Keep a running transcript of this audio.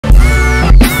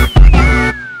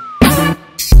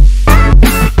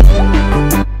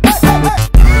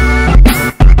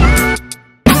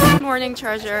morning,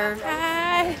 Treasure.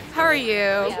 Hi. How are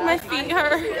you? My feet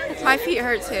hurt. My feet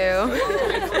hurt too.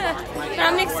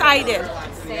 I'm excited.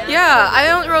 Yeah, I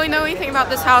don't really know anything about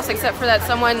this house except for that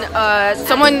someone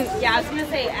Yeah, I was gonna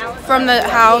say from the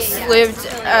house lived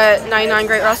at 99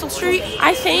 Great Russell Street.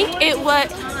 I think it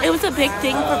was a big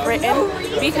thing for Britain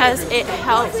because it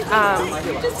helped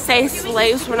say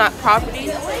slaves were not property.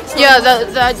 So Yeah,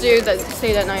 that dude that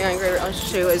stayed at 99 Great Russell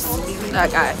Street was that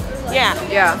guy. yeah.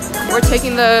 Yeah, we're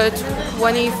taking the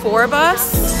 24 bus.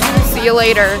 See you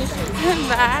later.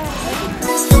 Bye.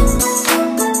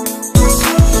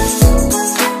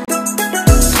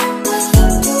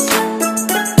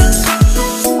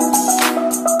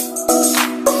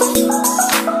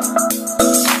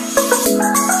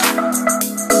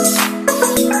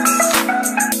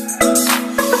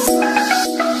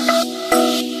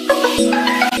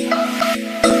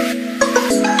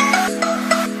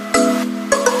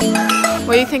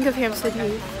 What do you think of Hampstead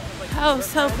Heath? Oh,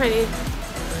 so pretty.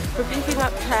 We're picking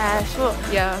up trash. Well,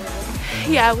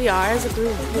 Yeah, we are as a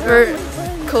group. we're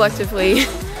collectively,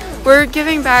 we're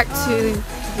giving back to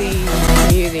the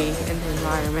community and the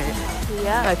environment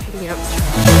Yeah. by picking up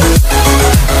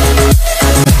trash.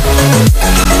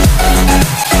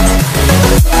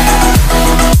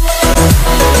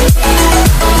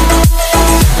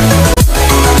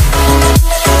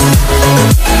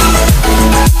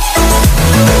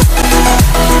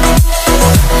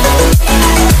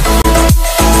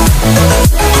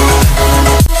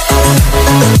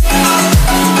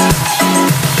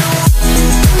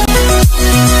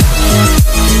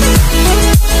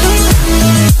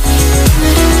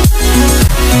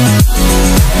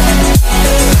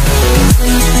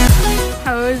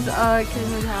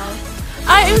 Kenwood House.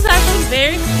 It was actually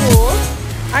very cool.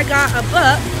 I got a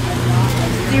book.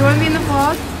 Do you want to be in the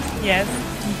vlog? Yes.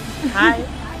 Hi.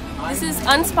 This is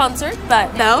unsponsored,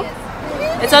 but no.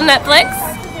 It's on Netflix.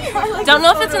 Don't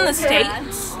know if it's in the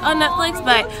States on Netflix,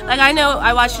 but like I know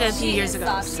I watched it a few years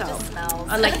ago, so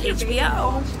on like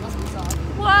HBO.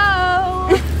 Whoa!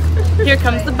 Here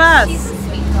comes the bus.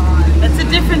 That's a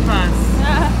different bus.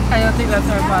 I don't think that's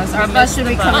our bus. Our bus should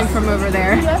be coming from over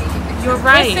there. You're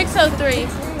right. 603.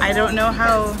 I don't know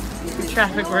how the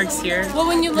traffic works here. Well,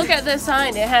 when you look at the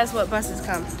sign, it has what buses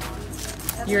come.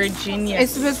 You're a genius.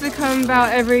 It's supposed to come about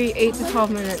every 8 to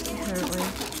 12 minutes, apparently.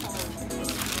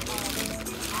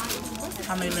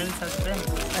 How many minutes has it been?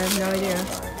 I have no idea.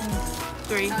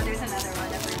 3. Oh, there's another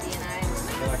one over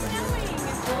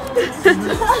Are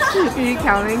DNI. you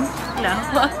counting? No.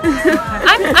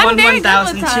 I'm 1, very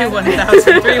 1,000, good with 2, time.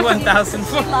 1,000, 3, 1,000,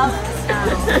 4.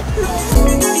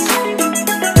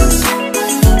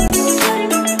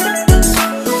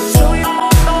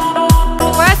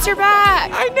 Wes, you're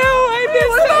back! I know, I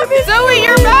miss it. Zoe,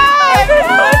 you're back!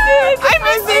 I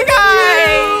missed you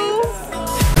guys!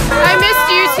 I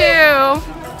missed you too!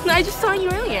 I just saw you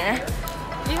earlier.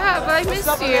 Yeah, but I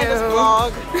missed you.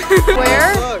 Vlog.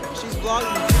 Where? Look, she's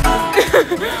vlogging.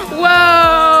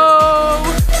 Whoa!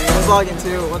 I'm vlogging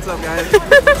too. What's up, guys?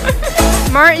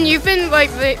 Martin, you've been like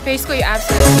basically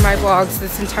absent from my vlogs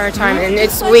this entire time, and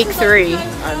it's week 3.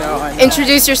 I know.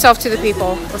 Introduce yourself to the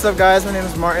people. What's up, guys? My name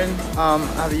is Martin. I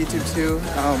have a YouTube too.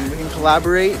 We can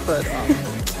collaborate, but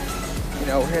you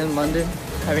know, we're here in London,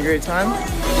 having a great time.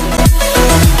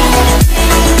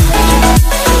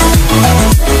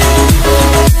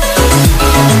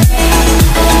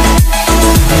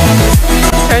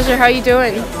 Treasure, how you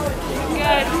doing?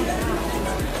 Good.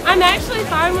 I'm actually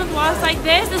fine with walks like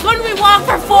this. It's when we walk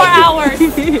for 4 hours.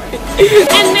 And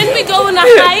then we go on a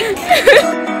hike.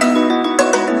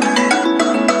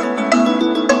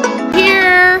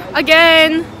 Here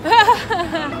again.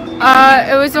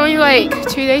 It was only like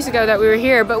 2 days ago that we were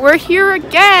here, but we're here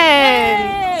again.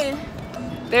 Hey.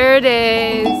 There it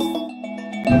is.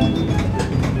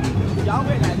 Y'all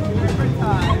went at 2 different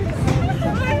times.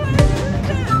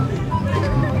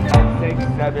 6,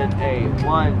 7, 8,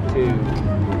 1, 2.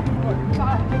 You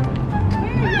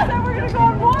said we're gonna go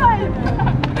on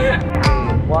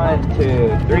 1. 1,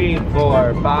 2, 3,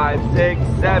 4, 5, 6,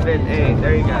 7, 8.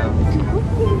 There you go.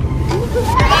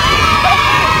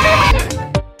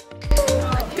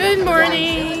 Good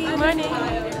morning. Good morning.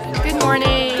 Good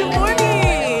morning. Good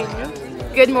morning.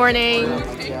 Good morning.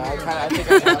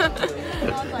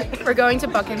 We're going to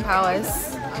Buckingham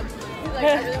Palace.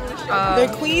 The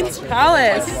Queen's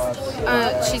Palace.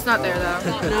 She's not there though.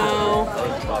 No.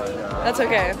 That's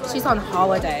okay. She's on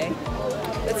holiday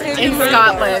in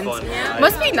Scotland.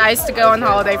 Must be nice to go on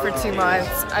holiday for 2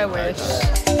 months. I wish.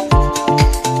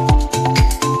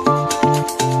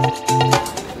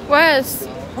 Wes,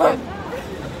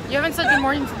 You haven't said good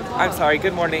morning to the vlog. I'm sorry,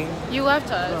 good morning. You left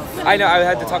us. I know, I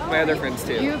had to talk to my other friends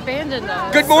too. You abandoned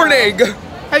us. Good morning!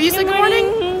 Have you said good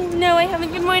morning? No, I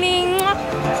haven't. Good morning.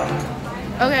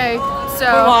 Okay, so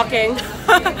We're walking.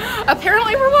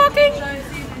 apparently we're walking.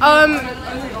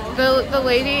 The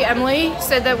lady Emily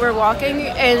said that we're walking,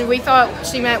 and we thought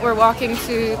she meant we're walking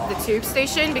to the tube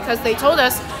station because they told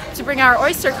us to bring our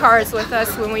Oyster cards with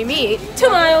us when we meet. 2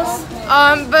 miles.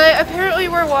 But apparently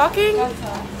we're walking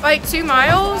like 2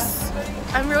 miles.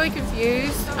 I'm really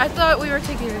confused. I thought we were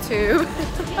taking the tube.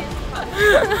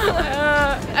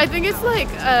 I think it's like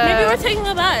Maybe we're taking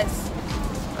a bus.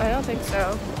 I don't think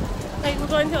so. Like we're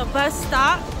going to a bus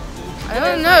stop. I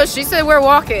don't know. She said we're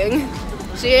walking.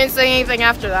 She didn't say anything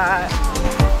after that.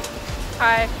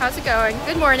 Hi, how's it going?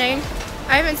 Good morning.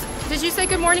 I haven't. Did you say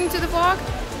good morning to the vlog?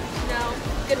 No.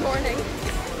 Good morning.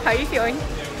 How are you feeling?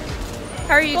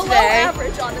 How are you Below today?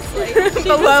 average, honestly.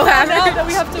 Below average. Now that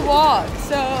we have to walk,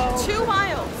 so 2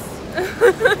 miles.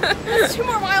 That's 2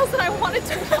 more miles than I wanted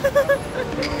to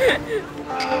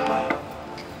walk.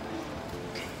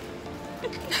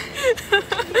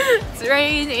 It's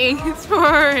raining. It's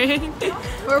pouring.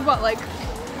 We're what, like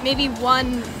maybe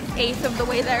 1/8 of the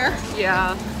way there?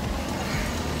 Yeah.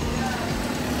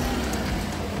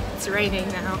 It's raining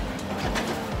now.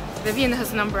 Vivian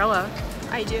has an umbrella.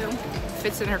 I do.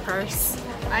 Fits in her purse.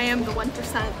 I am the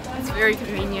 1%. It's very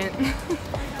convenient.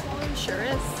 Sure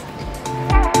is.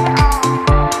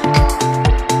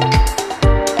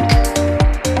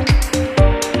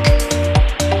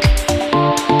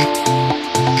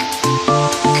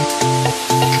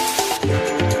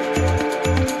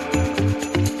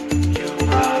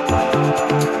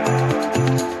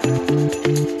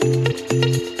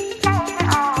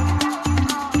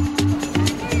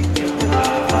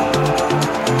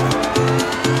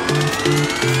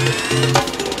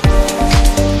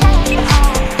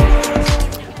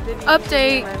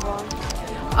 Update.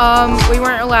 We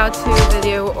weren't allowed to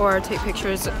video or take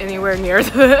pictures anywhere near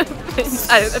the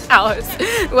inside of the palace.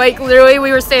 Like literally,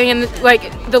 we were standing in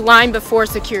the line before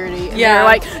security. And they were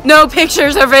like, no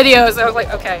pictures or videos. I was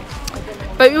like, okay,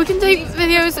 but we can take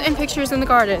videos and pictures in the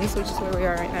gardens, which is where we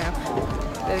are right now.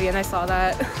 Vivian, I saw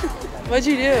that. what'd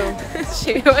you do?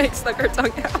 She like stuck her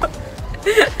tongue out.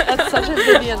 That's such a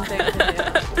Vivian thing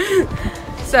to do.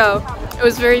 So it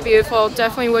was very beautiful.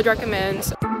 Definitely would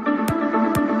recommend.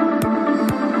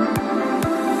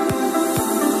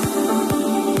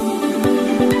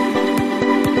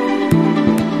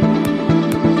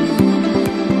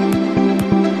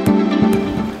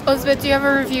 Elizabeth, do you have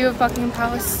a review of Buckingham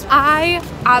Palace? I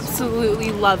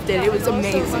absolutely loved it. It was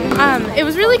amazing. It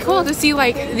was really cool to see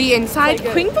like the inside.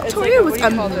 Queen Victoria was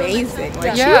amazing.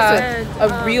 Like she was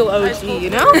a real OG, you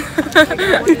know?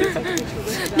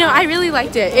 No, I really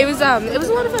liked it. It was a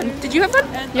lot of fun. Did you have fun?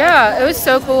 Yeah, it was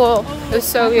so cool. It was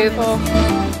so beautiful.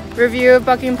 Review of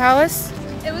Buckingham Palace?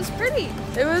 It was pretty.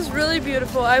 It was really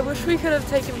beautiful. I wish we could have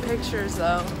taken pictures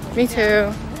though. Me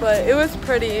too. But it was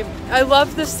pretty. I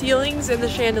loved the ceilings and the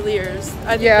chandeliers.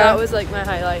 I think that was like my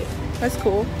highlight. That's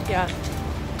cool. Yeah.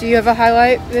 Do you have a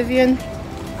highlight, Vivian?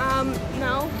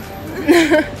 No.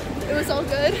 It was all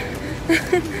good.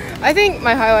 I think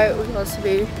my highlight would also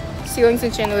be ceilings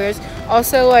and chandeliers.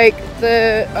 Also, like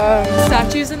the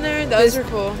Statues in there, those are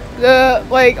cool. the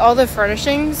like all the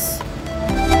furnishings.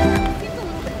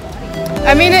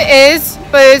 I mean, it is,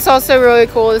 but it's also really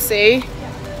cool to see.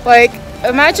 Like,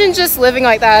 imagine just living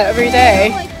like that every day.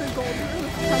 Like the gold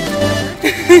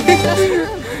roof.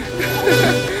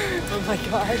 Oh my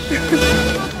gosh.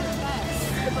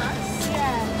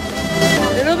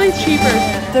 It'll be cheaper.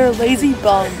 They're lazy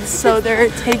bums, so they're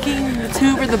taking the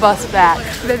tube or the bus back.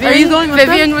 Vivian, Are you going with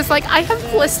Vivian them? was like, I have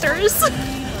blisters.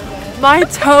 My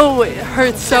toe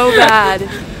hurts so bad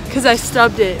because I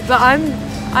stubbed it, but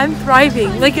I'm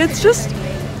thriving. Like it's just,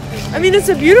 I mean, it's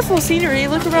a beautiful scenery.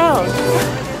 Look around.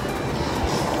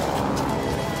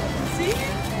 See?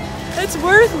 It's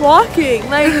worth walking.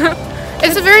 Like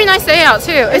It's a very nice day out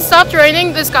too. It stopped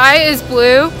raining. The sky is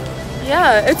blue.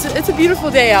 yeah, it's a beautiful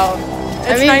day out.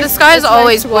 I mean, the sky is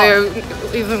always blue,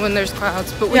 even when there's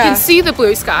clouds, but we can see the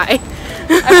blue sky.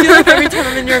 I feel like every time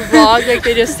I'm in your vlog, like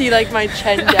they just see like my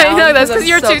chin down. I know, that's because I'm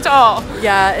you're so- too tall.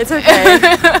 Yeah, it's okay.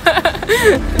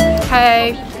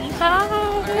 Hey,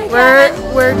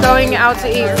 we're going out to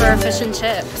eat for fish and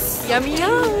chips. Yummy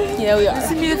yum. Yeah, we This is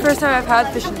gonna be the first time I've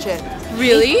had fish and chips.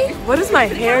 Really? What is my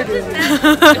hair doing?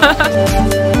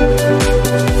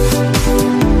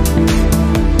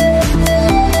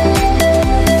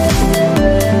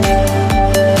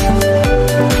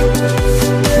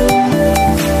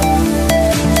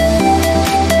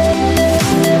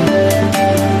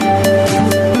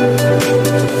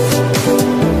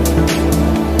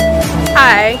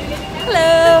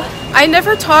 I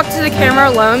never talk to the camera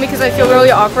alone because I feel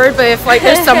really awkward, but if like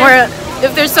there's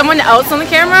someone else on the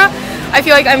camera, I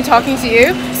feel like I'm talking to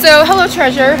you. So hello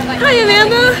Treasure. Hi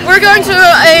Amanda. We're going to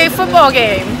a football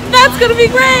game. That's gonna be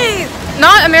great.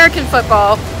 Not American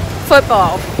football.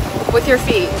 Football with your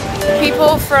feet.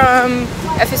 People from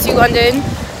FSU London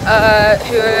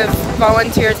who have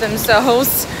volunteered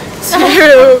themselves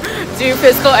to do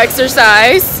physical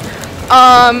exercise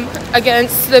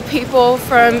against the people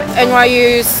from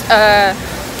NYU's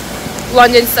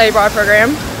London Study Abroad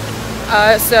program.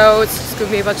 So it's just gonna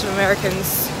be a bunch of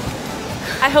Americans.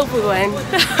 I hope we win.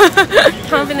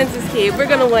 Confidence is key. We're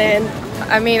gonna win.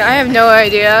 I mean, I have no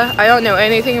idea. I don't know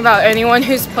anything about anyone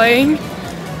who's playing.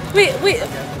 We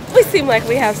seem like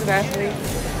we have some athletes.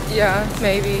 Yeah,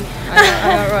 maybe.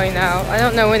 I don't really know. I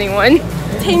don't know anyone.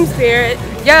 Team spirit.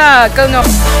 Yeah, go no.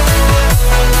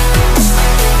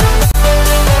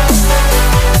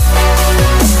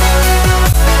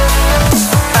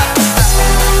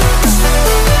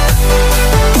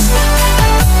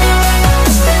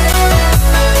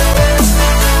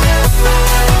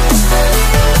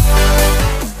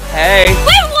 Hey!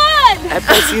 We won!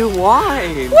 FSU won!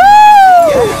 Woo!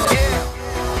 Yeah.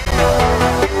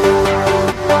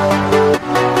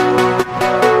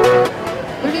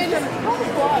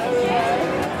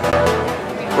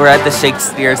 We're at the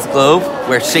Shakespeare's Globe,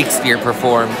 where Shakespeare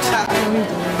performed.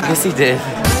 Yes, he did.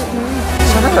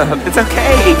 Shut up. It's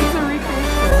okay.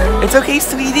 It's okay,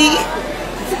 sweetie.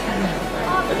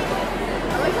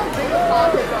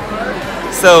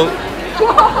 So,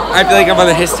 I feel like I'm on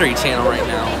the History Channel right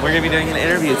now. We're going to be doing an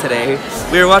interview today.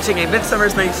 We were watching A Midsummer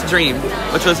Night's Dream,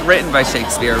 which was written by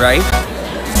Shakespeare, right?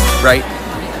 Right?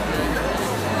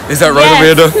 Is that right,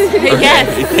 Amanda? Okay.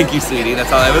 Yes. Thank you, sweetie.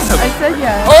 That's all I was hoping. I said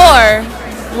yes. Or,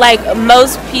 like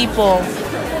most people,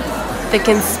 the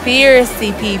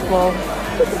conspiracy people,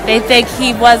 they think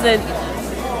he wasn't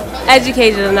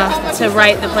educated enough to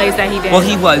write the plays that he did. Well,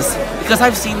 he was, because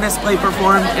I've seen this play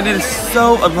performed, and it is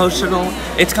so emotional.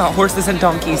 It's got horses and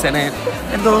donkeys in it,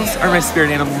 and those are my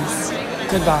spirit animals.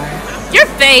 Goodbye. You're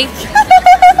fake.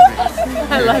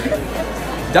 I love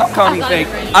it. Don't call me fake.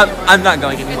 I'm not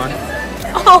going anymore.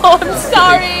 Oh, I'm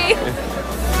sorry.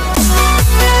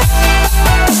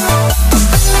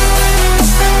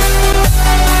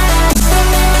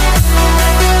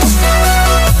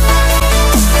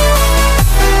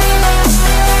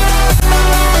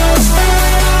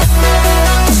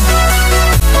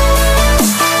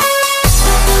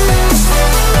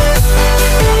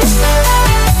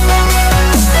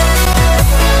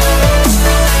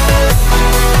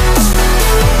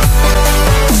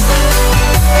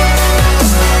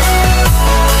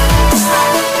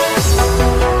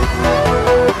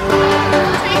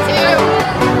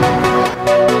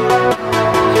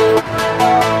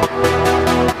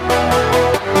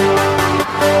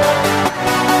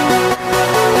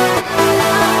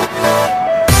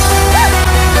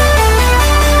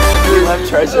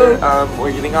 Treasure,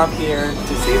 we're getting off here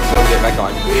to see if she'll get back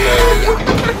on.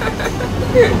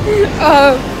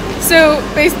 So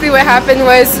basically what happened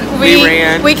was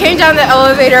we came down the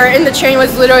elevator and the train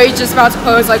was literally just about to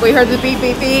close. Like we heard the beep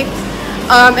beep beep.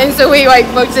 And so we like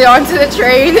booked it onto the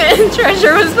train and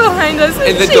Treasure was behind us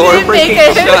and the she door didn't make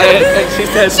freaking it. shut and she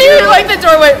said like the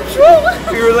door went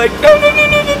we were like no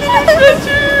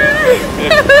Treasure.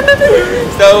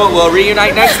 So we'll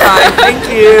reunite next time.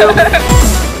 Thank you.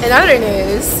 In other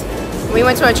news, we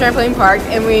went to a trampoline park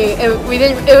and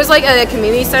it was like a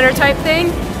community center type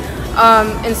thing.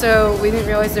 And so we didn't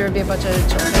realize there would be a bunch of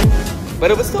children. But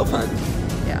it was still fun.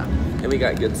 Yeah. And we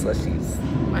got good slushies.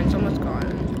 Mine's almost gone.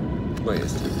 Mine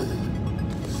is too.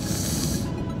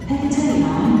 Piccadilly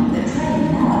line, the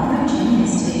train now approaching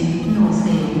is to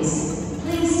Northfields.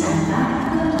 Please stand back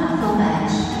for the platform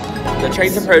edge. The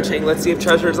train's approaching. Let's see if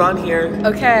Treasure's on here.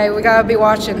 Okay, we gotta be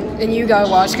watching, and you gotta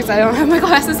watch because I don't have my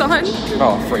glasses on.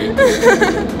 Oh, for you.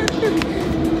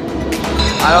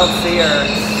 I don't see her.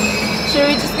 Should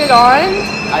we just get on?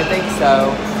 I think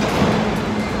so.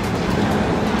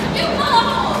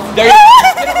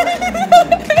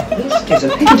 This is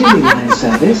a Piccadilly line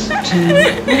service to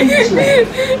Wales Lane.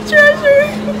 Treasure!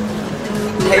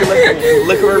 Hey,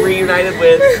 look who we're reunited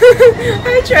with.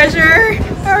 Hi, Treasure.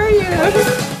 How are you?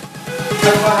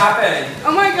 What happened?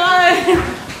 Oh my god!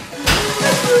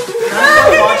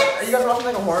 Are you guys watching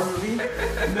like a horror movie?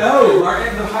 No,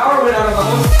 Martin, the power went out of the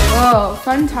house. Whoa,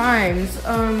 fun times.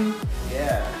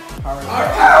 Yeah. Our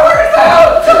power is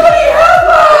out! Somebody